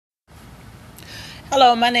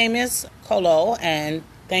Hello, my name is Colo, and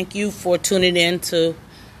thank you for tuning in to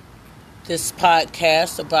this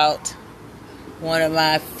podcast about one of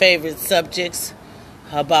my favorite subjects,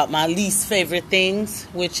 about my least favorite things,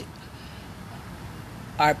 which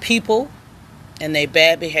are people and their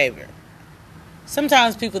bad behavior.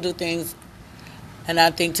 Sometimes people do things, and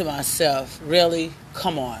I think to myself, really?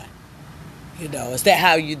 Come on. Is that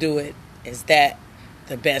how you do it? Is that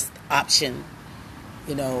the best option?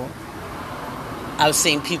 I've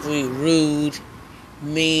seen people be rude,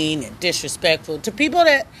 mean, and disrespectful to people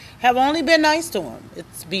that have only been nice to them.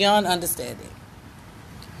 It's beyond understanding.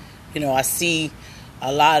 I see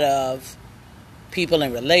a lot of people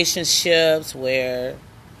in relationships where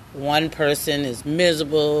one person is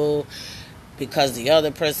miserable because the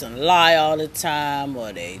other person lie all the time,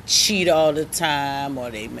 or they cheat all the time,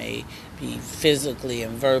 or they may be physically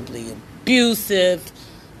and verbally abusive,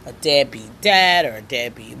 a deadbeat dad or a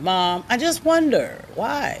deadbeat mom. I just wonder,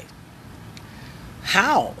 why?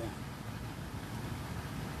 How?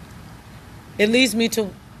 It leads me to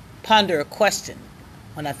ponder a question.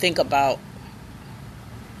 When I think about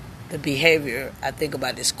the behavior, I think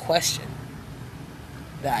about this question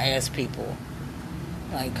that I ask people.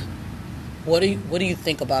 Like, what do you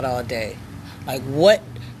think about all day? Like, what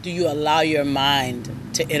do you allow your mind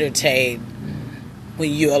to entertain when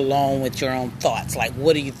you're alone with your own thoughts? Like,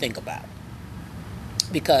 what do you think about?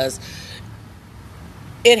 Because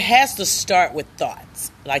it has to start with thoughts.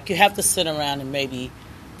 Like, you have to sit around and maybe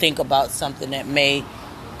think about something that may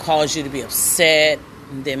cause you to be upset,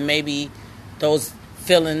 and then maybe those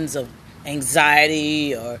feelings of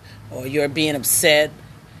anxiety or you're being upset,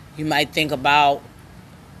 you might think about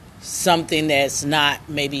something that's not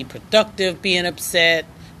maybe productive, being upset,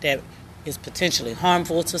 that is potentially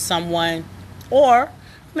harmful to someone. Or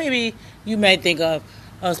maybe you may think of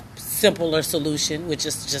a simpler solution, which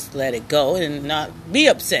is just let it go and not be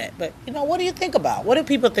upset. But, what do you think about? What do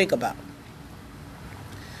people think about?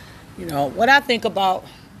 What I think about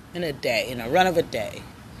in a run of a day.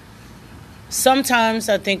 Sometimes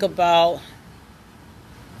I think about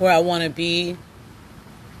where I want to be.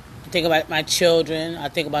 I think about my children. I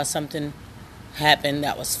think about something happened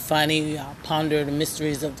that was funny. I ponder the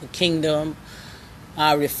mysteries of the kingdom.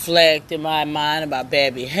 I reflect in my mind about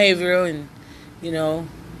bad behavior and,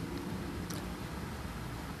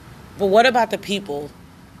 But what about the people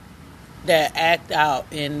that act out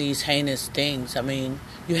in these heinous things? I mean,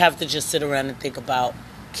 you have to just sit around and think about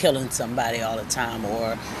killing somebody all the time,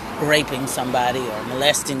 or raping somebody, or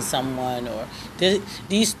molesting someone, or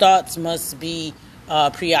these thoughts must be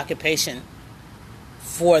preoccupation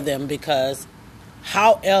for them, because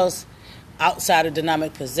how else outside of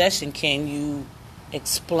demonic possession can you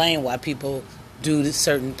explain why people do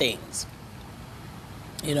certain things?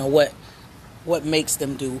 What makes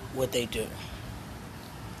them do what they do?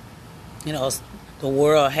 The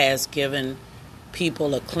world has given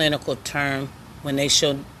people a clinical term when they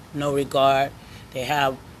show no regard. They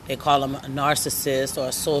call them a narcissist or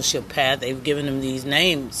a sociopath. They've given them these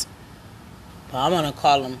names. But I'm going to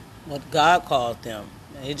call them what God called them.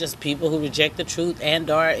 They're just people who reject the truth and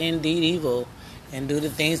are indeed evil and do the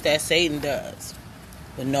things that Satan does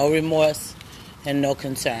with no remorse and no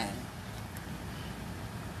concern.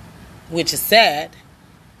 Which is sad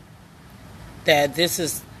that this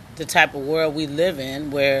is the type of world we live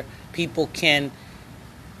in, where people can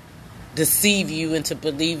deceive you into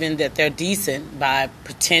believing that they're decent by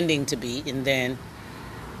pretending to be, and then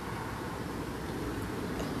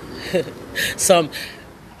some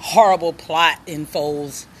horrible plot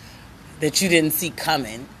unfolds that you didn't see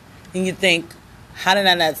coming, and you think, how did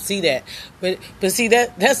I not see that? But see,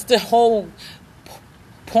 that's the whole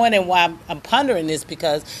point, and why I'm pondering this,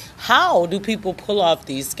 because how do people pull off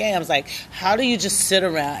these scams? Like, how do you just sit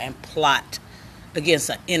around and plot against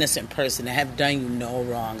an innocent person that have done you no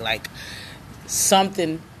wrong? Like,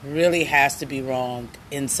 something really has to be wrong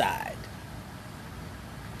inside.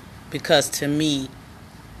 Because to me,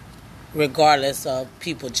 regardless of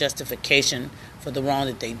people's justification for the wrong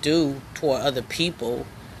that they do toward other people,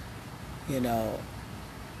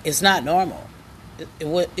 it's not normal.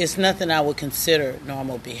 It's nothing I would consider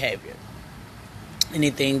normal behavior.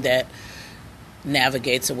 Anything that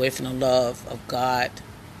navigates away from the love of God,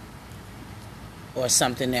 or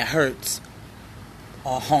something that hurts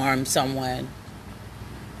or harms someone,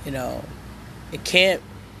 it can't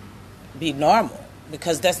be normal,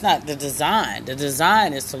 because that's not the design. The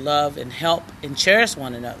design is to love and help and cherish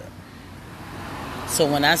one another. So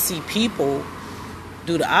when I see people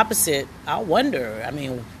do the opposite, I wonder,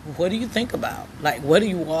 what do you think about? Like, what do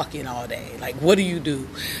you walk in all day? Like, what do you do?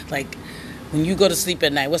 Like, when you go to sleep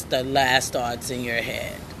at night, what's the last thoughts in your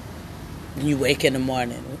head? when you wake in the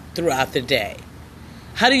morning, throughout the day?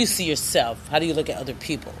 How do you see yourself? How do you look at other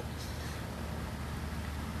people?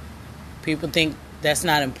 People think that's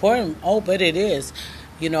not important. Oh, but it is.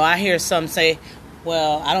 I hear some say,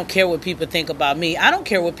 well, I don't care what people think about me. I don't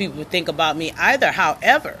care what people think about me either.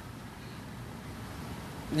 However,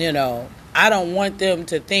 I don't want them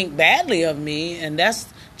to think badly of me, and that's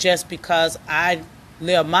just because I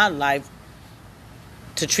live my life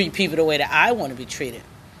to treat people the way that I want to be treated.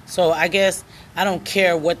 So I guess I don't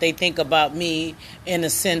care what they think about me in the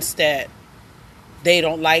sense that they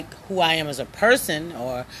don't like who I am as a person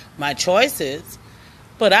or my choices,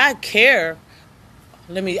 but I care.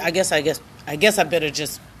 I guess I better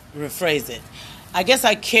just rephrase it. I guess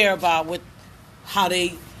I care about how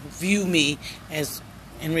they view me as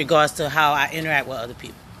in regards to how I interact with other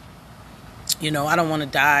people. I don't want to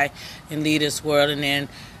die and leave this world and then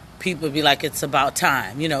people be like, it's about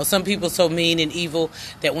time. Some people so mean and evil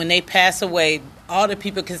that when they pass away, all the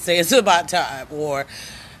people can say it's about time, or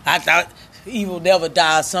I thought evil never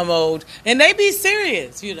dies, some old, and they be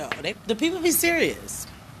serious. The people be serious.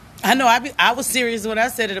 I know I was serious when I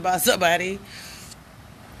said it about somebody.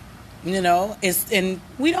 And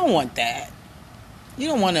we don't want that. You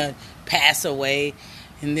don't want to pass away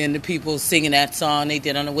and then the people singing that song they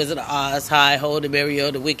did on the Wizard of Oz, Hi Ho, the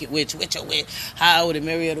Mariel, the Wicked Witch, Witch oh Witch, Hi Ho, the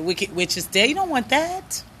Mariel, the Wicked Witch is dead. You don't want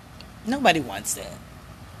that. Nobody wants that.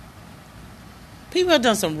 People have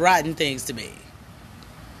done some rotten things to me.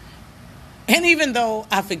 And even though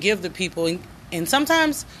I forgive the people, and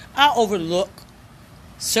sometimes I overlook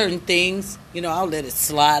certain things, I'll let it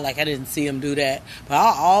slide like I didn't see them do that. But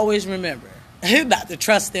I'll always remember not to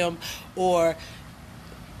trust them, or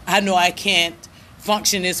I know I can't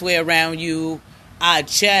function this way around you. I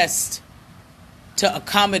adjust to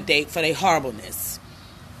accommodate for their horribleness.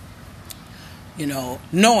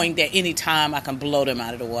 Knowing that any time I can blow them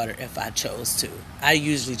out of the water if I chose to. I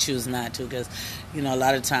usually choose not to because, a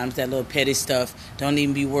lot of times that little petty stuff don't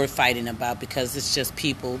even be worth fighting about because it's just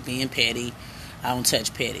people being petty. I don't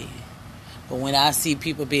touch petty. But when I see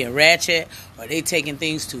people being ratchet or they taking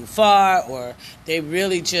things too far or they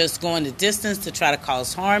really just going the distance to try to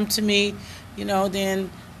cause harm to me,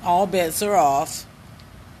 then all bets are off.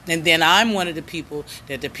 And then I'm one of the people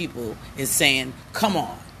that the people is saying, come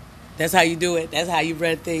on. That's how you do it. That's how you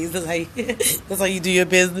run things. That's how you do your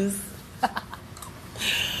business.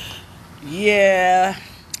 Yeah,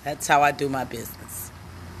 that's how I do my business.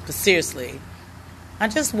 But seriously, I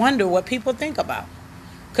just wonder what people think about.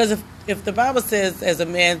 Because if the Bible says, as a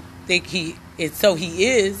man think he is, so he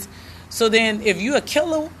is, so then if you're a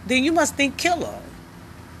killer, then you must think killer.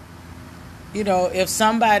 If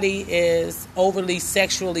somebody is overly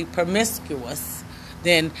sexually promiscuous,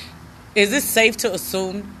 then is it safe to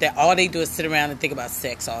assume that all they do is sit around and think about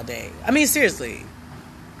sex all day? I mean, seriously.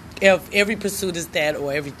 If every pursuit is that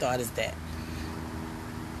or every thought is that.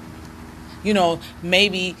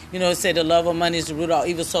 Maybe, it said the love of money is the root of all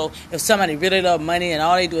evil. So if somebody really loves money and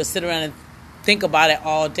all they do is sit around and think about it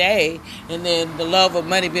all day, and then the love of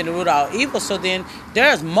money being the root of all evil, so then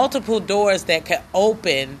there's multiple doors that can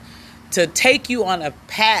open to take you on a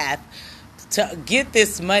path to get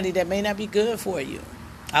this money that may not be good for you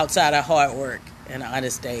outside of hard work and an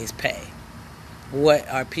honest day's pay. What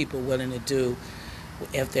are people willing to do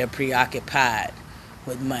if they're preoccupied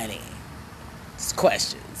with money? It's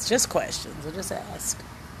questions. Just questions. Or just ask.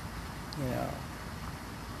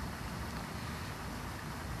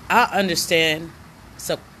 I understand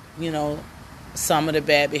some of the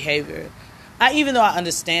bad behavior. Even though I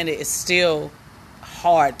understand it, it's still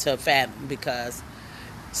hard to fathom because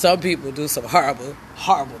some people do some horrible,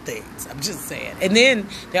 horrible things. I'm just saying. And then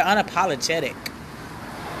they're unapologetic.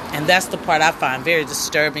 And that's the part I find very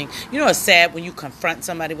disturbing. It's sad when you confront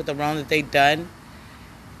somebody with the wrong that they've done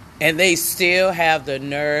and they still have the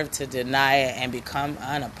nerve to deny it and become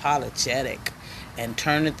unapologetic and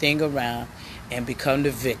turn the thing around and become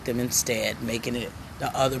the victim instead, making it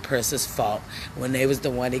the other person's fault when they was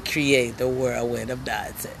the one that created the whirlwind of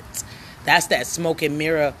nonsense. That's that smoke and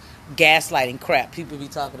mirror gaslighting crap people be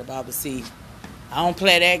talking about. But see, I don't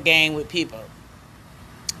play that game with people.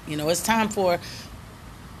 It's time for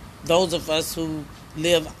those of us who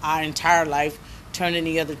live our entire life turning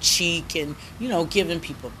the other cheek and, giving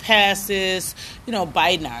people passes,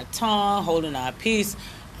 biting our tongue, holding our peace.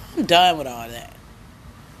 I'm done with all that.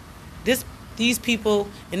 These people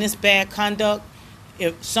in this bad conduct,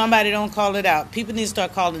 if somebody don't call it out, people need to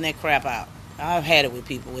start calling that crap out. I've had it with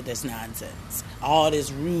people with this nonsense. All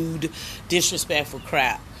this rude, disrespectful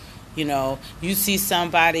crap. You know, you see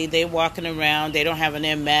somebody, they walking around, they don't have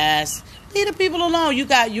their mask. Leave the people alone. You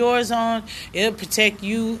got yours on. It'll protect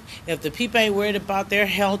you. If the people ain't worried about their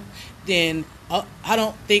health, then I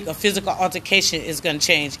don't think a physical altercation is going to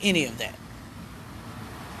change any of that.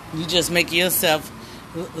 You just make yourself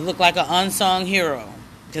look like an unsung hero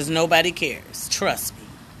because nobody cares. Trust me.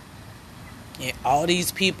 Yeah, all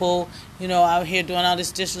these people, you know, out here doing all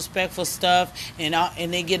this disrespectful stuff, and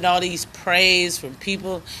they getting all these praise from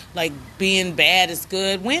people like being bad is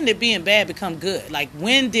good. When did being bad become good? Like,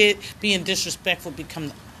 when did being disrespectful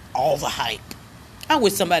become all the hype? I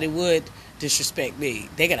wish somebody would disrespect me.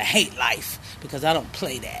 They're going to hate life because I don't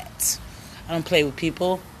play that. I don't play with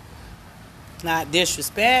people. Not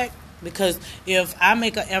disrespect. Because if I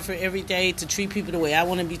make an effort every day to treat people the way I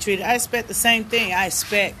want to be treated, I expect the same thing. I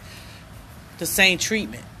expect the same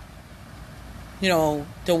treatment. You know,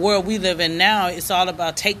 the world we live in now, it's all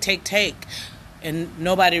about take. And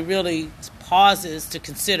nobody really pauses to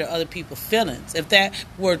consider other people's feelings. If that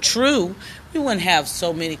were true, we wouldn't have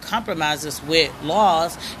so many compromises with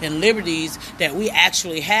laws and liberties that we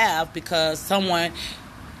actually have because someone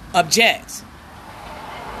objects.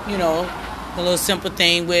 You know, the little simple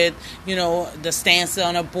thing with, you know, the stance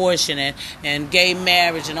on abortion and gay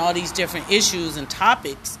marriage and all these different issues and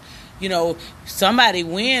topics. You know, somebody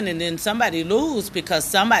win and then somebody lose because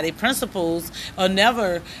somebody's principles will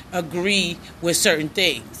never agree with certain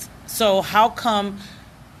things. So how come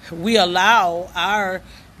we allow our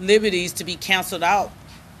liberties to be canceled out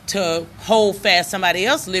to hold fast somebody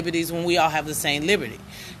else's liberties when we all have the same liberty?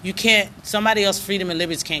 You can't, somebody else's freedom and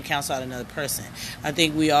liberties can't cancel out another person. I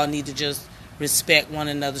think we all need to just respect one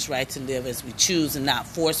another's right to live as we choose and not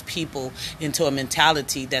force people into a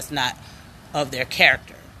mentality that's not of their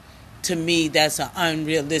character. To me, that's an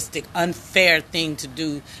unrealistic, unfair thing to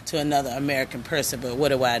do to another American person. But what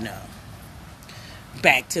do I know?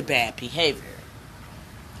 Back to bad behavior.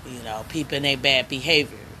 You know, people in their bad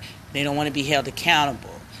behavior. They don't want to be held accountable.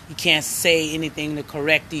 You can't say anything to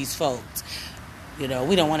correct these folks. You know,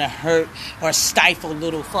 we don't want to hurt or stifle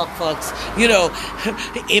little fucks, you know,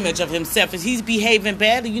 image of himself. If he's behaving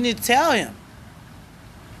badly, you need to tell him.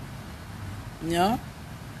 You know?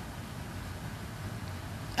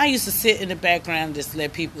 I used to sit in the background and just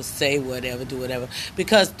let people say whatever, do whatever.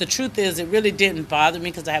 Because the truth is, it really didn't bother me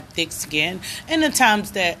because I have thick skin. And the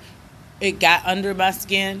times that it got under my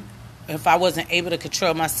skin, if I wasn't able to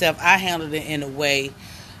control myself, I handled it in a way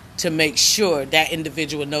to make sure that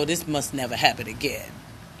individual know this must never happen again.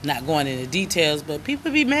 Not going into details, but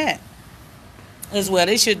people be mad. As well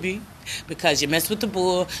they should be. Because you mess with the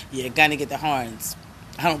bull, you're going to get the horns.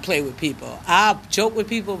 I don't play with people. I joke with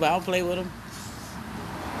people, but I don't play with them.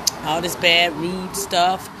 All this bad, rude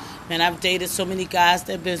stuff. Man, I've dated so many guys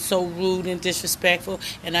that have been so rude and disrespectful,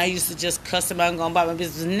 and I used to just cuss them out and go about my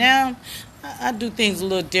business. Now, I do things a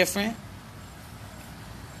little different.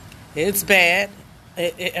 It's bad.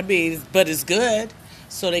 But it's good,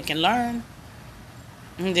 so they can learn.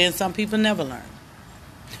 And then some people never learn.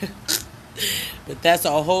 But that's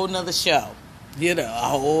a whole nother show. You know, a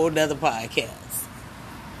whole nother podcast.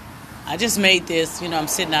 I just made this, you know, I'm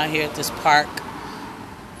sitting out here at this park,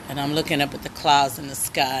 and I'm looking up at the clouds in the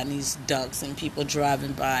sky and these ducks and people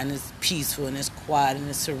driving by, and it's peaceful and it's quiet and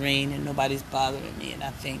it's serene and nobody's bothering me. And I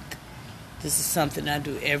think this is something I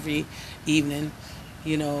do every evening,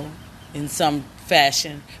 you know, in some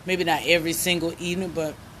fashion. Maybe not every single evening,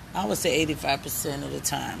 but I would say 85% of the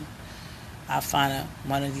time. I find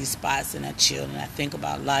one of these spots and I chill and I think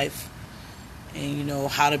about life and, you know,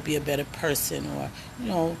 how to be a better person, or, you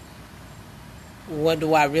know, what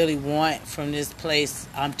do I really want from this place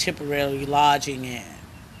I'm temporarily lodging in.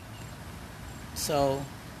 So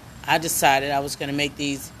I decided I was going to make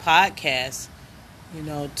these podcasts, you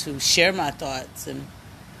know, to share my thoughts and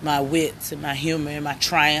my wits and my humor and my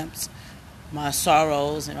triumphs, my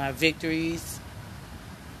sorrows and my victories,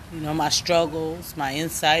 you know, my struggles, my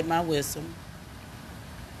insight, my wisdom.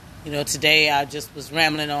 You know, today I just was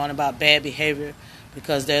rambling on about bad behavior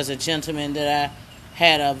because there's a gentleman that I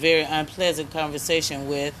had a very unpleasant conversation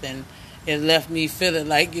with, and it left me feeling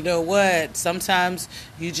like, you know what, sometimes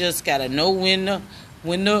you just got to know when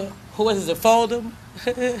to fold them?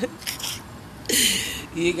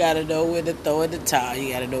 You got to know when to throw in the towel.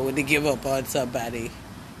 You got to know when to give up on somebody.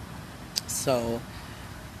 So,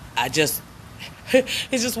 it's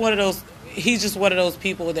just one of those, he's just one of those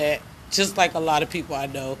people that, just like a lot of people I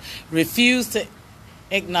know, refuse to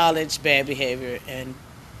acknowledge bad behavior and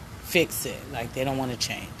fix it. Like, they don't want to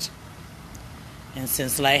change. And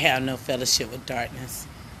since light have no fellowship with darkness,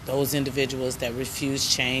 those individuals that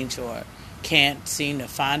refuse change or can't seem to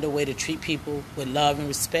find a way to treat people with love and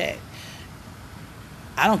respect,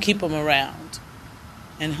 I don't keep them around.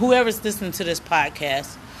 And whoever's listening to this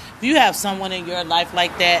podcast, if you have someone in your life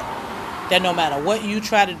like that no matter what you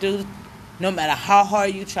try to do, no matter how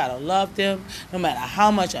hard you try to love them, no matter how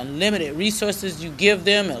much unlimited resources you give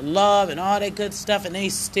them and love and all that good stuff, and they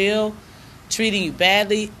still treating you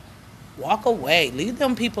badly, walk away. Leave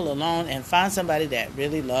them people alone and find somebody that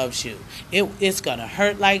really loves you. It's going to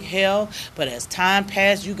hurt like hell, but as time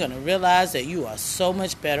passes, you're going to realize that you are so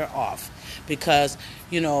much better off because,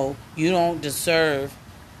 you don't deserve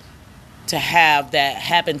to have that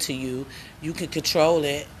happen to you. You can control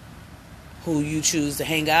it, who you choose to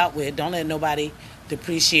hang out with. Don't let nobody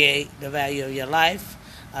depreciate the value of your life.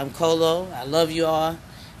 I'm Colo. I love you all,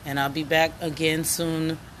 and I'll be back again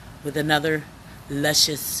soon with another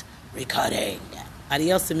luscious recording.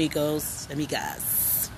 Adios, amigos, amigas.